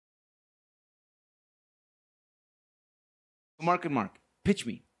Mark, pitch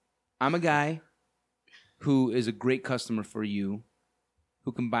me. I'm a guy who is a great customer for you,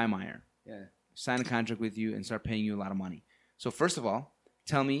 who can buy Meyer, sign a contract with you, and start paying you a lot of money. So first of all,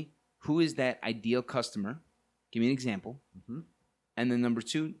 tell me, who is that ideal customer? Give me an example. And then number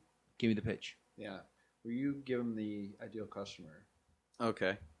two, give me the pitch. Yeah. Will you give them the ideal customer?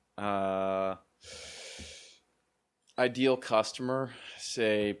 Okay. Ideal customer,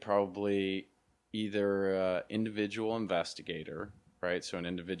 say probably either individual investigator, right? So an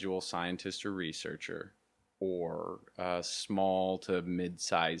individual scientist or researcher, or small to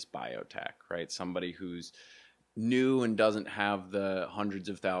mid-sized biotech, right? Somebody who's new and doesn't have the hundreds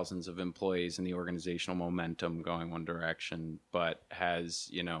of thousands of employees and the organizational momentum going one direction, but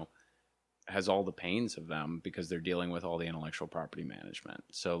has, has all the pains of them because they're dealing with all the intellectual property management.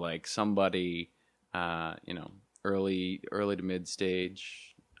 So like somebody, early to mid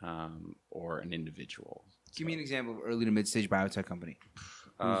stage, or an individual. Give me an example of early to mid stage biotech company.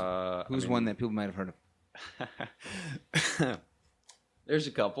 Who's one that people might have heard of? There's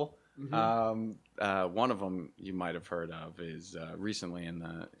a couple. One of them you might have heard of is recently in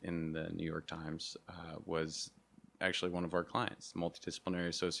the New York Times was actually one of our clients, the Multidisciplinary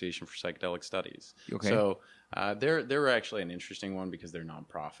Association for Psychedelic Studies. Okay. So they're actually an interesting one because they're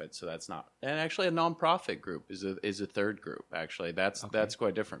nonprofit. So that's not, and actually a nonprofit group is a third group. Actually, that's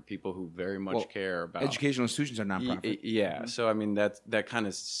quite different. People who very much care about educational institutions are nonprofit. Yeah. So I mean that kind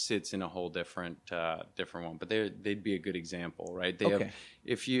of sits in a whole different one. But they'd be a good example, right? They have,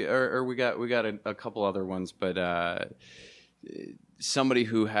 if you or we got a couple other ones, but somebody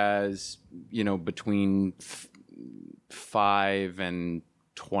who has between 5 and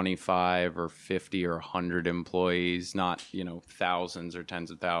 25 or 50 or 100 employees, not thousands or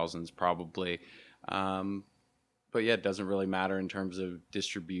tens of thousands probably, but yeah, it doesn't really matter in terms of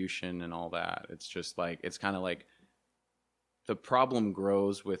distribution and all that. It's just like, it's kind of like the problem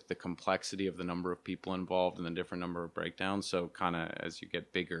grows with the complexity of the number of people involved and the different number of breakdowns. So kind of as you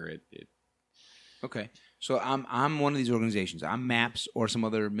get bigger, it Okay. So I'm one of these organizations. I'm MAPS or some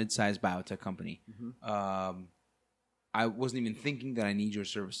other mid-sized biotech company. I wasn't even thinking that I need your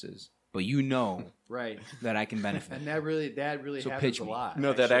services, but right, that I can benefit. And that really So happens pitch a me. lot.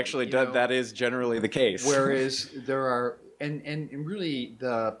 No, that actually does. That is generally the case. Whereas there are, and really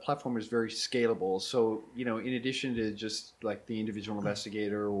the platform is very scalable. So in addition to just like the individual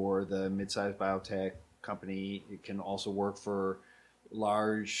investigator or the mid-sized biotech company, it can also work for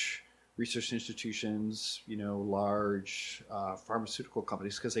large research institutions, large pharmaceutical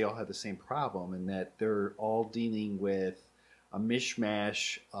companies, because they all have the same problem in that they're all dealing with a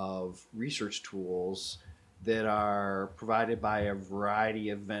mishmash of research tools that are provided by a variety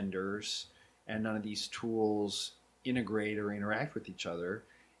of vendors, and none of these tools integrate or interact with each other.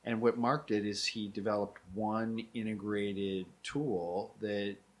 And what Mark did is he developed one integrated tool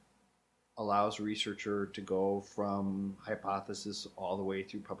that allows a researcher to go from hypothesis all the way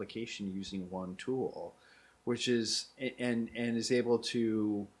through publication using one tool, which is and is able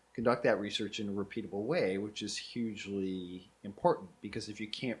to conduct that research in a repeatable way, which is hugely important, because if you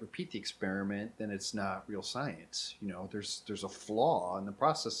can't repeat the experiment, then it's not real science. There's a flaw in the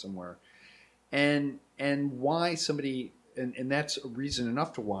process somewhere, and why somebody and that's a reason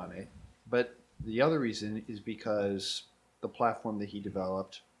enough to want it. But the other reason is because the platform that he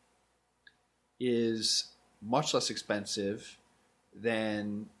developed is much less expensive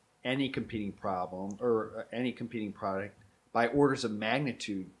than any competing problem or any competing product, by orders of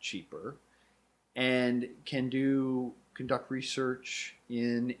magnitude cheaper, and can conduct research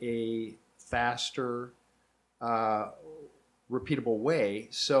in a faster, repeatable way.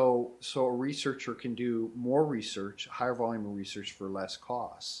 So a researcher can do more research, higher volume of research for less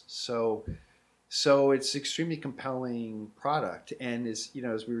costs. So it's extremely compelling product, and as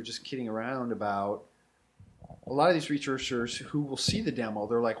we were just kidding around about, a lot of these researchers who will see the demo,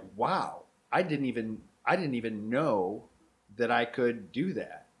 they're like, "Wow, I didn't even know that I could do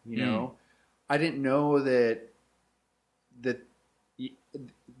that." I didn't know that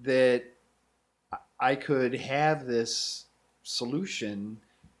I could have this solution,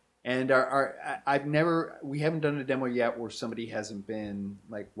 and we haven't done a demo yet where somebody hasn't been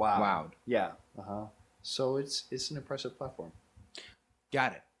like, wowed. Yeah. So it's an impressive platform.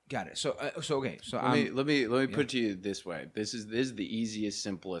 Got it. So okay. So let me put it to you this way. This is the easiest,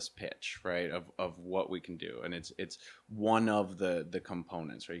 simplest pitch, right? Of what we can do, and it's one of the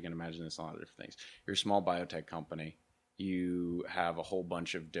components, right? You can imagine this in a lot of different things. You're a small biotech company. You have a whole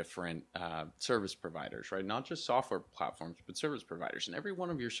bunch of different service providers, right? Not just software platforms, but service providers, and every one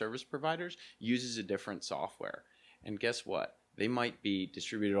of your service providers uses a different software. And guess what? They might be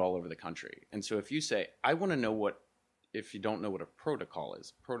distributed all over the country. And so if you say, I want to know what if you don't know what a protocol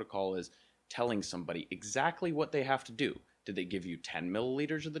is telling somebody exactly what they have to do. Did they give you 10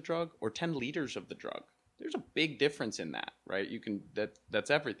 milliliters of the drug or 10 liters of the drug? There's a big difference in that, right?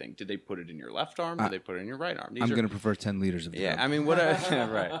 That's everything. Did they put it in your left arm? Did they put it in your right arm? I'm going to prefer 10 liters of the drug. I mean,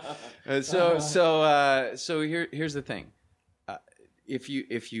 right. So here's the thing. If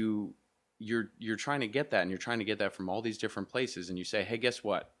you're trying to get that, and you're trying to get that from all these different places, and you say, hey, guess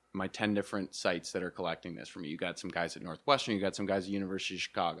what? My 10 different sites that are collecting this from me. You got some guys at Northwestern, you got some guys at University of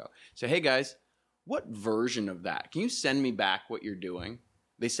Chicago. Say, hey guys, what version of that? Can you send me back what you're doing?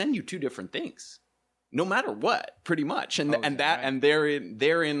 They send you two different things, no matter what, pretty much. And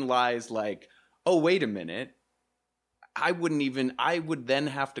therein lies like, oh, wait a minute. I would then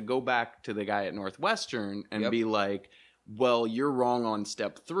have to go back to the guy at Northwestern and be like, well, you're wrong on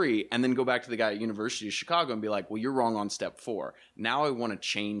step 3, and then go back to the guy at University of Chicago and be like, well, you're wrong on step 4. Now I want to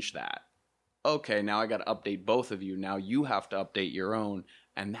change that. Okay, now I got to update both of you. Now you have to update your own,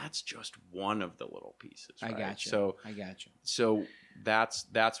 and that's just one of the little pieces. Right? I got you. So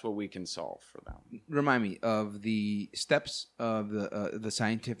that's what we can solve for them. Remind me of the steps of the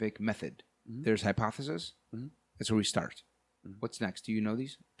scientific method. Mm-hmm. There's hypothesis. Mm-hmm. That's where we start. What's next? Do you know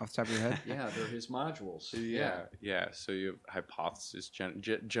these off the top of your head? Yeah, they're his modules. Yeah. So you have hypothesis.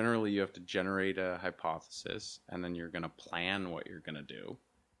 Generally, you have to generate a hypothesis, and then you're going to plan what you're going to do.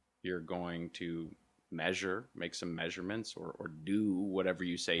 You're going to make some measurements, or do whatever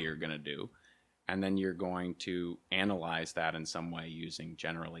you say you're going to do. And then you're going to analyze that in some way using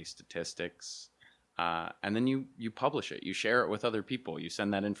generally statistics. And then you publish it. You share it with other people. You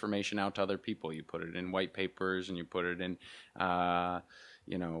send that information out to other people. You put it in white papers, and you put it in,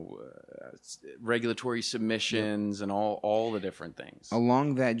 regulatory submissions, and all the different things.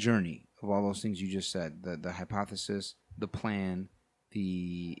 Along that journey of all those things you just said, the hypothesis, the plan,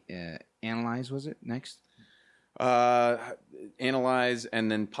 the analyze, was it next? Analyze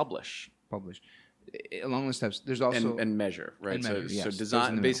and then publish. Along the steps, there's also and measure, right? And measure, so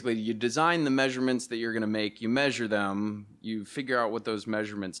design. Basically, you design the measurements that you're going to make. You measure them. You figure out what those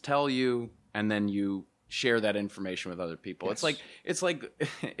measurements tell you, and then you share that information with other people. Yes.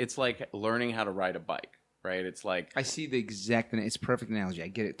 It's like learning how to ride a bike, right? It's like I see the exact. It's a perfect analogy. I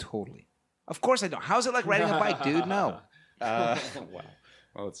get it totally. Of course I don't. How's it like riding a bike, dude? No. Wow.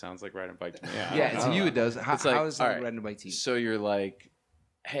 Well, it sounds like riding a bike to me. Yeah, to you it does. How is it like riding a bike to you? So you're like,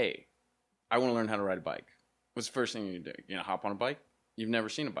 hey, I want to learn how to ride a bike. What's the first thing you do? Hop on a bike? You've never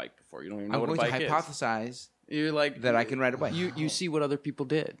seen a bike before. You don't even know what a bike is. I'm going to hypothesize you're like, that I can ride a bike. You see what other people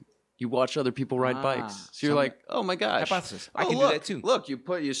did. You watch other people ride bikes. So you're like, oh my gosh. Hypothesis. I can do that too. Look,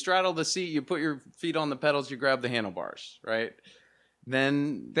 you straddle the seat, you put your feet on the pedals, you grab the handlebars, right?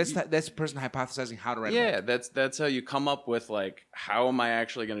 Then that's the person hypothesizing how to ride a bike. That's how you come up with like, how am I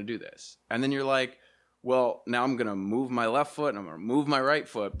actually going to do this? And then you're like, well, now I'm going to move my left foot and I'm going to move my right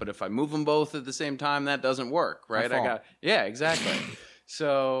foot, but if I move them both at the same time, that doesn't work, right? Exactly.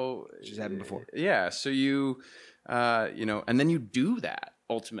 So which has happened before. Yeah, so you and then you do that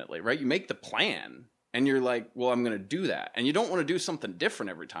ultimately, right? You make the plan and you're like, well, I'm going to do that. And you don't want to do something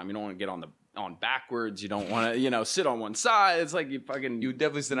different every time. You don't want to get on backwards. You don't want to, sit on one side. It's like you would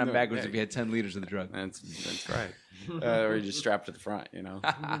definitely sit on backwards if you had 10 liters of the drug. That's right. Or you just strapped at the front,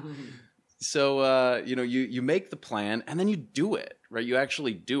 So, you make the plan and then you do it, right? You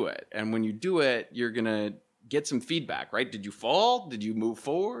actually do it. And when you do it, you're going to get some feedback, right? Did you fall? Did you move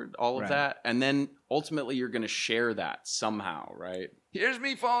forward? All of that. And then ultimately you're going to share that somehow, right? Here's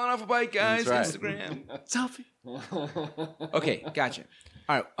me falling off a bike, guys. Right. Instagram. Selfie. Okay, gotcha.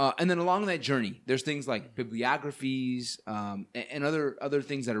 All right. And then along that journey, there's things like bibliographies and other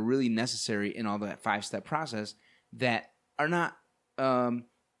things that are really necessary in all that 5-step process that are not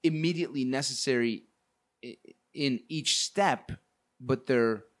immediately necessary in each step, but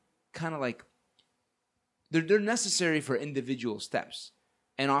they're kind of like they're necessary for individual steps,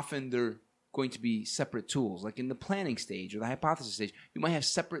 and often they're going to be separate tools. Like in the planning stage or the hypothesis stage, you might have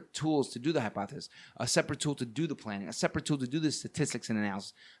separate tools to do the hypothesis, a separate tool to do the planning, a separate tool to do the statistics and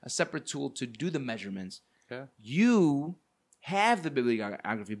analysis, a separate tool to do the measurements. Yeah. You have the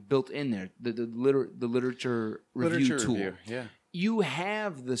bibliography built in there, the literature review tool. Yeah. You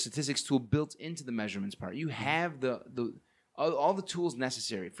have the statistics tool built into the measurements part. You have all the tools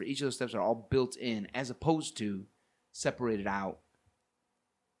necessary for each of those steps are all built in, as opposed to separated out.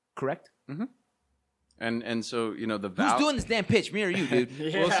 Correct? Mm-hmm. And so the who's doing this damn pitch? Me or you,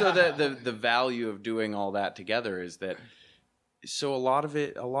 dude? Well, so the value of doing all that together is that So a lot of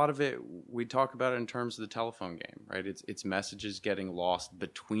it, we talk about it in terms of the telephone game, right? It's messages getting lost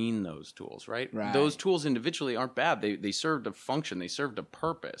between those tools, right? Those tools individually aren't bad. They served a function, they served a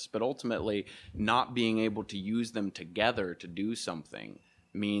purpose, but ultimately not being able to use them together to do something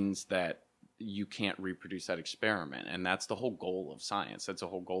means that you can't reproduce that experiment. And that's the whole goal of science. That's the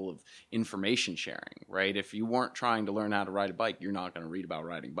whole goal of information sharing, right? If you weren't trying to learn how to ride a bike, you're not going to read about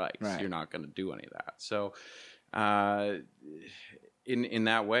riding bikes. Right. You're not going to do any of that. So in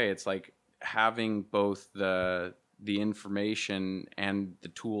that way, it's like having both the information and the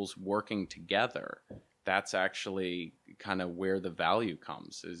tools working together. That's actually kind of where the value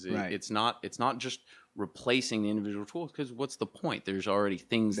comes. It's not just replacing the individual tools, because what's the point? There's already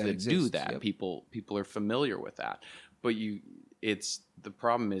things that do that. Yep. People are familiar with that, but the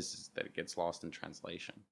problem is that it gets lost in translation.